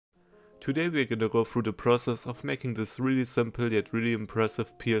Today we're gonna go through the process of making this really simple yet really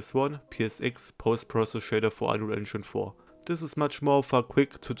impressive PS1 PSX post-process shader for Unreal Engine 4. This is much more of a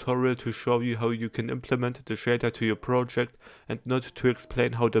quick tutorial to show you how you can implement the shader to your project and not to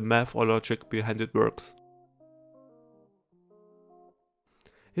explain how the math or logic behind it works.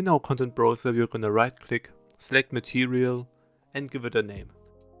 In our content browser we're gonna right click, select material and give it a name.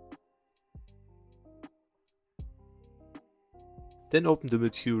 Then open the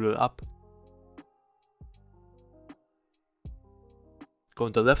material up. Go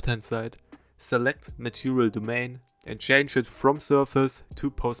on the left hand side, select material domain and change it from surface to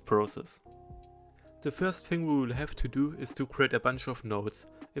post-process. The first thing we will have to do is to create a bunch of nodes.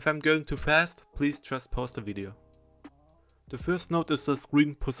 If I'm going too fast, please just pause the video. The first node is the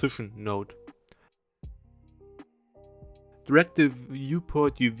screen position node. Drag the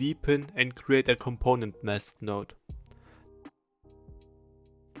viewport UV pin and create a component mask node.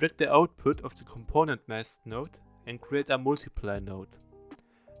 Drag the output of the component mask node and create a multiply node.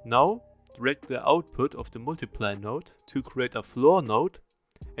 Now drag the output of the multiply node to create a floor node,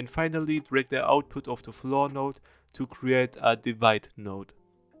 and finally drag the output of the floor node to create a divide node.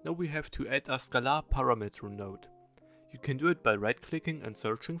 Now we have to add a scalar parameter node. You can do it by right clicking and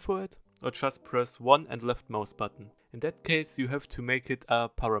searching for it, or just press 1 and left mouse button. In that case you have to make it a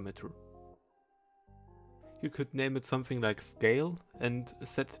parameter. You could name it something like scale and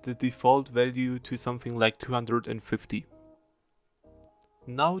set the default value to something like 250.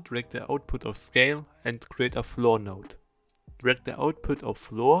 Now drag the output of scale and create a floor node. Drag the output of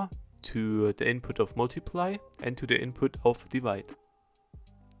floor to the input of multiply and to the input of divide.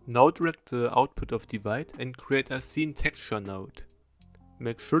 Now drag the output of divide and create a scene texture node.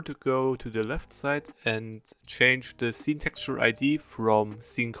 Make sure to go to the left side and change the scene texture ID from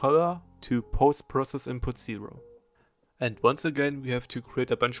scene color to post-process input 0. And once again we have to create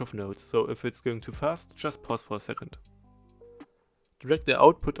a bunch of nodes, so if it's going too fast, just pause for a second. Drag the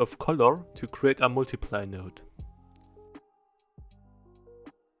output of color to create a multiply node.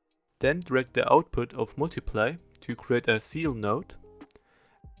 Then drag the output of multiply to create a seal node.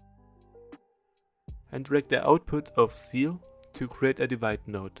 And drag the output of seal to create a divide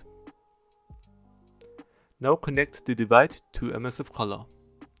node. Now connect the divide to emissive color.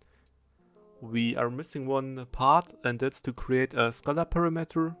 We are missing one part, and that's to create a scalar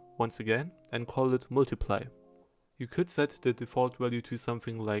parameter once again and call it multiply. You could set the default value to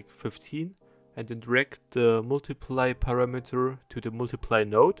something like 15 and then drag the multiply parameter to the multiply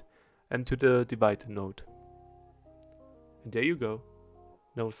node and to the divide node. And there you go.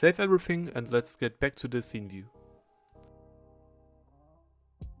 Now save everything and let's get back to the scene view.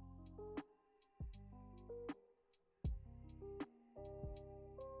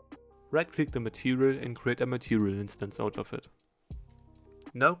 Right click the material and create a material instance out of it.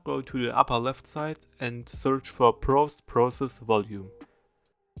 Now go to the upper left side and search for post-process volume.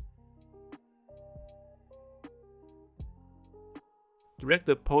 Drag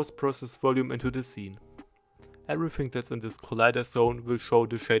the post-process volume into the scene. Everything that's in this collider zone will show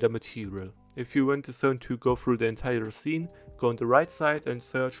the shader material. If you want the zone to go through the entire scene, go on the right side and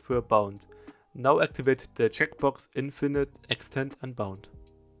search for bound. Now activate the checkbox infinite, extend and bound.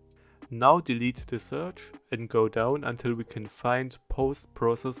 Now delete the search and go down until we can find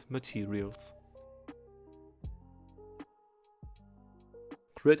post-process materials.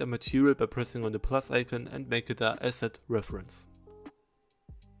 Create a material by pressing on the plus icon and make it an asset reference.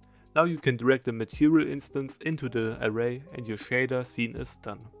 Now you can drag the material instance into the array and your shader scene is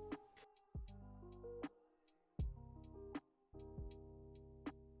done.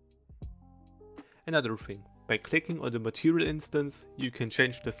 Another thing. By clicking on the material instance, you can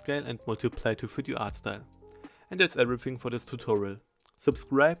change the scale and multiply to fit your art style. And that's everything for this tutorial.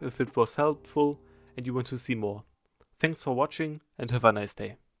 Subscribe if it was helpful and you want to see more. Thanks for watching and have a nice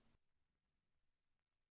day.